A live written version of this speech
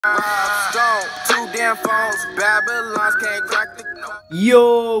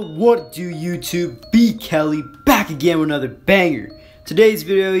Yo, what do YouTube? B Kelly back again with another banger. Today's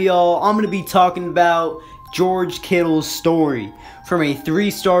video, y'all, I'm going to be talking about George Kittle's story from a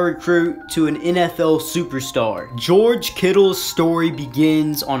 3-star recruit to an NFL superstar. George Kittle's story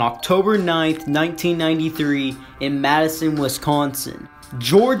begins on October 9th, 1993 in Madison, Wisconsin.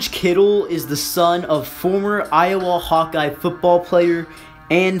 George Kittle is the son of former Iowa Hawkeye football player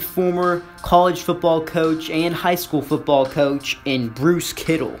and former college football coach and high school football coach in Bruce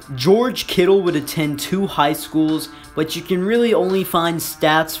Kittle. George Kittle would attend 2 high schools, but you can really only find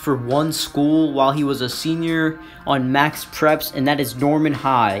stats for one school while he was a senior on Max Preps, and that is Norman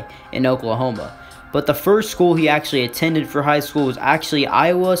High in Oklahoma. But the first school he actually attended for high school was actually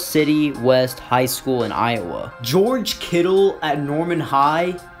Iowa City West High School in Iowa. George Kittle at Norman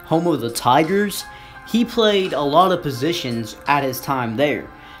High, home of the Tigers, he played a lot of positions at his time there.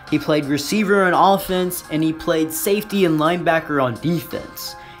 He played receiver on offense, and he played safety and linebacker on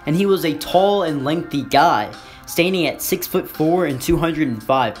defense. And he was a tall and lengthy guy, standing at 6'4" and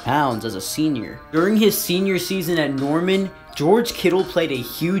 205 pounds as a senior. During his senior season at Norman, George Kittle played a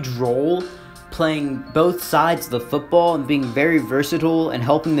huge role, playing both sides of the football and being very versatile and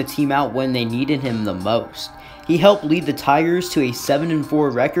helping the team out when they needed him the most. He helped lead the Tigers to a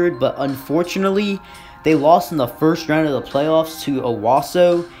 7-4 record, but unfortunately, they lost in the first round of the playoffs to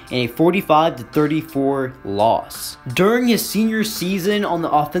Owasso in a 45-34 loss. During his senior season on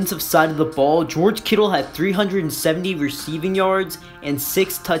the offensive side of the ball, George Kittle had 370 receiving yards and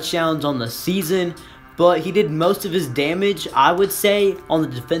 6 touchdowns on the season, but he did most of his damage, I would say, on the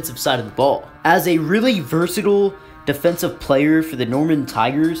defensive side of the ball. As a really versatile defensive player for the Norman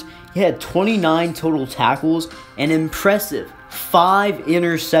Tigers, he had 29 total tackles, an impressive 5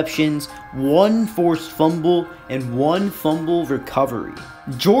 interceptions, 1 forced fumble, and 1 fumble recovery.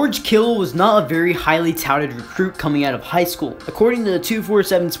 George Kittle was not a very highly touted recruit coming out of high school. According to the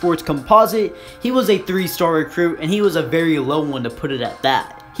 247 Sports Composite, he was a 3-star recruit, and he was a very low one, to put it at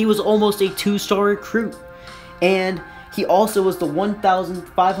that. He was almost a 2-star recruit, and he also was the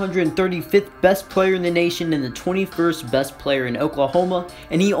 1,535th best player in the nation and the 21st best player in Oklahoma,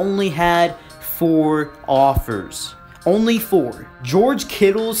 and he only had 4 offers. Only 4. George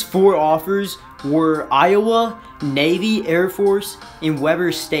Kittle's 4 offers were Iowa, Navy, Air Force, and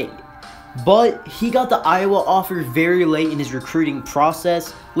Weber State. But he got the Iowa offer very late in his recruiting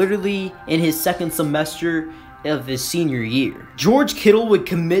process, literally in his 2nd semester of his senior year. George Kittle would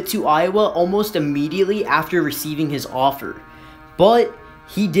commit to Iowa almost immediately after receiving his offer, but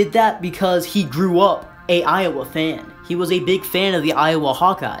he did that because he grew up an Iowa fan. He was a big fan of the Iowa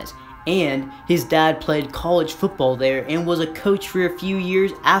Hawkeyes, and his dad played college football there and was a coach for a few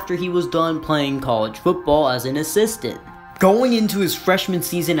years after he was done playing college football as an assistant. Going into his freshman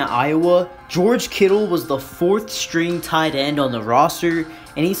season at Iowa, George Kittle was the 4th string tight end on the roster,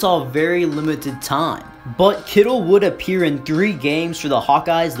 and he saw very limited time. But Kittle would appear in 3 games for the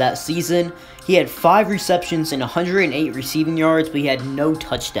Hawkeyes that season. He had 5 receptions and 108 receiving yards, but he had no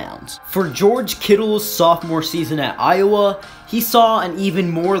touchdowns. For George Kittle's sophomore season at Iowa, he saw an even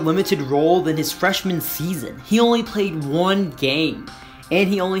more limited role than his freshman season. He only played 1 game, and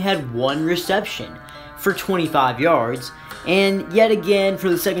he only had 1 reception for 25 yards. And yet again, for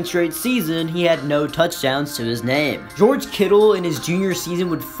the 2nd straight season, he had no touchdowns to his name. George Kittle in his junior season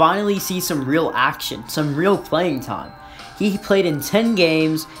would finally see some real action, some real playing time. He played in 10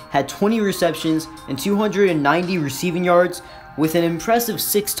 games, had 20 receptions, and 290 receiving yards, with an impressive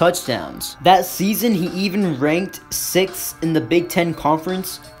 6 touchdowns. That season, he even ranked 6th in the Big Ten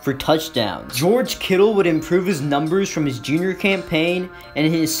Conference for touchdowns. George Kittle would improve his numbers from his junior campaign, and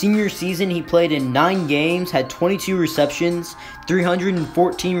in his senior season, he played in 9 games, had 22 receptions,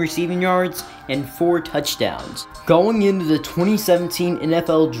 314 receiving yards, and 4 touchdowns. Going into the 2017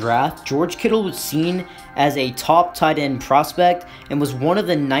 NFL Draft, George Kittle was seen as a top tight end prospect and was one of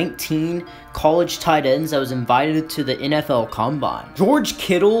the 19 college tight ends that was invited to the NFL Combine. George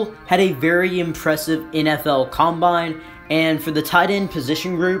Kittle had a very impressive NFL Combine, and for the tight end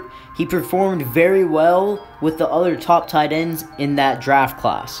position group, he performed very well with the other top tight ends in that draft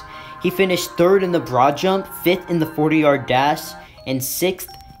class. He finished 3rd in the broad jump, 5th in the 40-yard dash, and 6th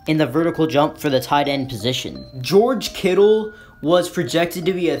in the vertical jump for the tight end position. George Kittle was projected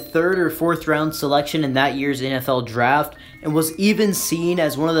to be a 3rd or 4th round selection in that year's NFL draft, and was even seen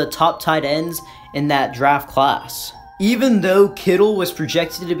as one of the top tight ends in that draft class. Even though Kittle was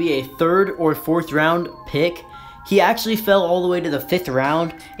projected to be a 3rd or 4th round pick, he actually fell all the way to the 5th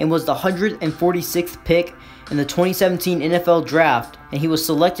round and was the 146th pick in the 2017 NFL Draft, and he was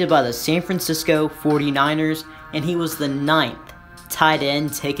selected by the San Francisco 49ers, and he was the 9th tight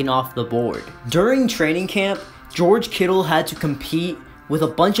end taken off the board. During training camp, George Kittle had to compete with a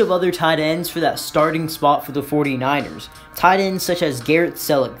bunch of other tight ends for that starting spot for the 49ers. Tight ends such as Garrett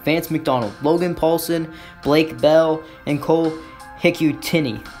Selleck, Vance McDonald, Logan Paulson, Blake Bell, and Cole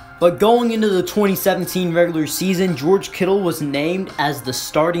Hikutini. But going into the 2017 regular season, George Kittle was named as the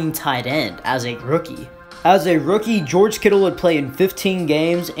starting tight end as a rookie. As a rookie, George Kittle would play in 15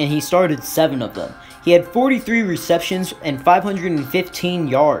 games and he started 7 of them. He had 43 receptions and 515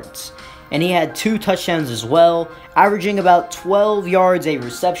 yards. And he had 2 touchdowns as well, averaging about 12 yards a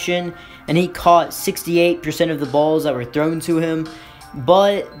reception, and he caught 68% of the balls that were thrown to him.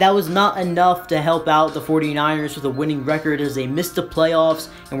 But that was not enough to help out the 49ers with a winning record as they missed the playoffs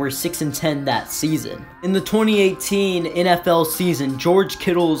and were 6-10 that season. In the 2018 NFL season, George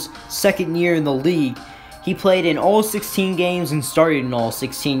Kittle's second year in the league, he played in all 16 games and started in all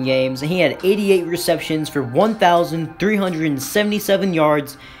 16 games, and he had 88 receptions for 1,377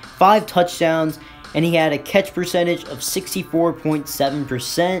 yards, 5 touchdowns, and he had a catch percentage of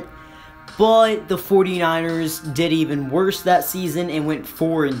 64.7%. But the 49ers did even worse that season and went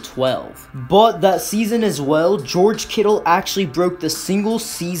 4-12. But that season as well, George Kittle actually broke the single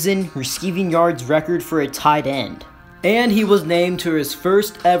season receiving yards record for a tight end. And he was named to his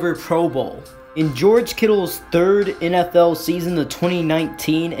first ever Pro Bowl. In George Kittle's third NFL season, the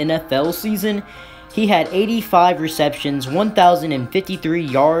 2019 NFL season, he had 85 receptions, 1,053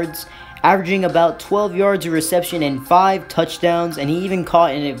 yards, averaging about 12 yards a reception and 5 touchdowns, and he even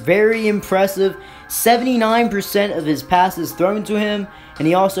caught in a very impressive 79% of his passes thrown to him, and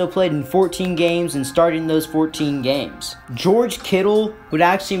he also played in 14 games and started in those 14 games. George Kittle would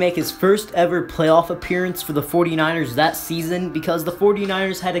actually make his first ever playoff appearance for the 49ers that season because the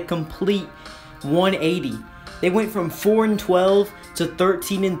 49ers had a complete 180. They went from 4-12 to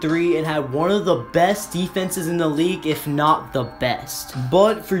 13-3 and had one of the best defenses in the league, if not the best.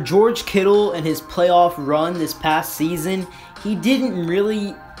 But for George Kittle and his playoff run this past season, he didn't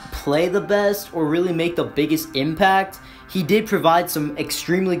really play the best or really make the biggest impact. He did provide some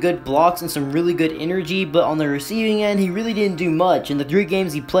extremely good blocks and some really good energy, but on the receiving end, he really didn't do much. In the 3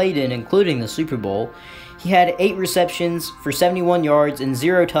 games he played in, including the Super Bowl, he had 8 receptions for 71 yards and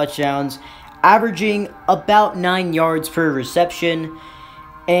 0 touchdowns, averaging about 9 yards per reception.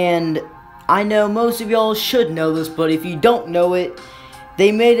 And I know most of y'all should know this, but if you don't know it,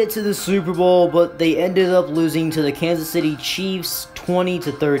 they made it to the Super Bowl, but they ended up losing to the Kansas City Chiefs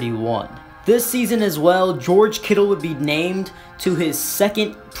 20-31. This season as well, George Kittle would be named to his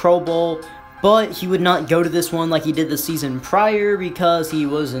second Pro Bowl, but he would not go to this one like he did the season prior because he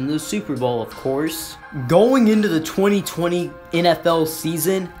was in the Super Bowl, of course. Going into the 2020 NFL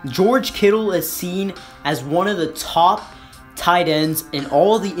season, George Kittle is seen as one of the top tight ends in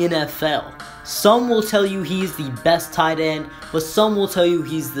all the NFL. Some will tell you he's the best tight end, but some will tell you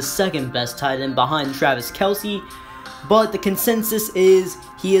he's the second best tight end behind Travis Kelce. But the consensus is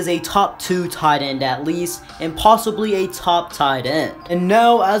he is a top 2 tight end at least, and possibly a top tight end. And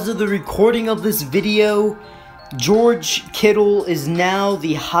now, as of the recording of this video, George Kittle is now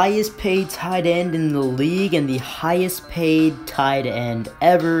the highest paid tight end in the league and the highest paid tight end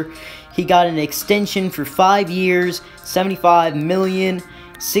ever. He got an extension for 5 years, $75 million,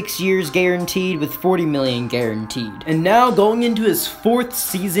 6 years guaranteed with $40 million guaranteed. And now going into his 4th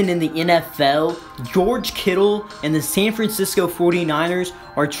season in the NFL, George Kittle and the San Francisco 49ers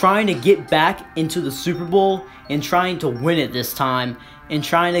are trying to get back into the Super Bowl and trying to win it this time and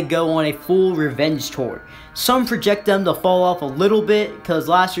trying to go on a full revenge tour. Some project them to fall off a little bit because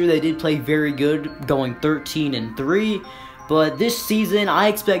last year they did play very good, going 13-3. But this season, I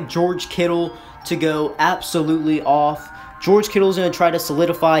expect George Kittle to go absolutely off. George Kittle's going to try to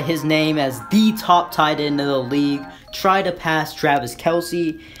solidify his name as the top tight end of the league, try to pass Travis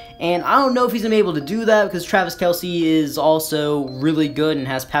Kelce, and I don't know if he's going to be able to do that because Travis Kelce is also really good and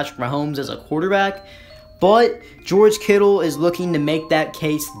has Patrick Mahomes as a quarterback, but George Kittle is looking to make that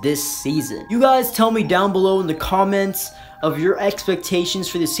case this season. You guys tell me down below in the comments of your expectations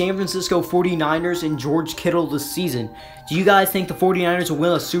for the San Francisco 49ers and George Kittle this season. Do you guys think the 49ers will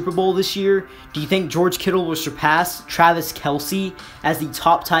win a Super Bowl this year? Do you think George Kittle will surpass Travis Kelce as the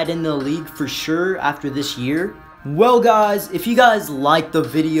top tight end in the league for sure after this year? Well guys, if you guys liked the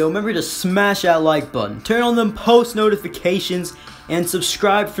video, remember to smash that like button, turn on them post notifications, and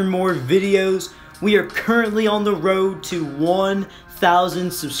subscribe for more videos. We are currently on the road to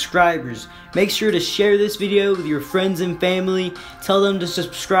 1,000 subscribers. Make sure to share this video with your friends and family. Tell them to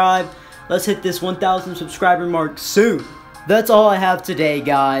subscribe. Let's hit this 1,000 subscriber mark soon. That's all I have today,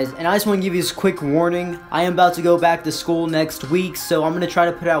 guys, and I just want to give you this quick warning. I am about to go back to school next week, so I'm going to try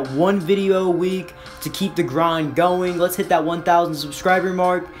to put out one video a week to keep the grind going. Let's hit that 1,000 subscriber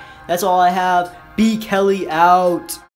mark. That's all I have. B Kelly out.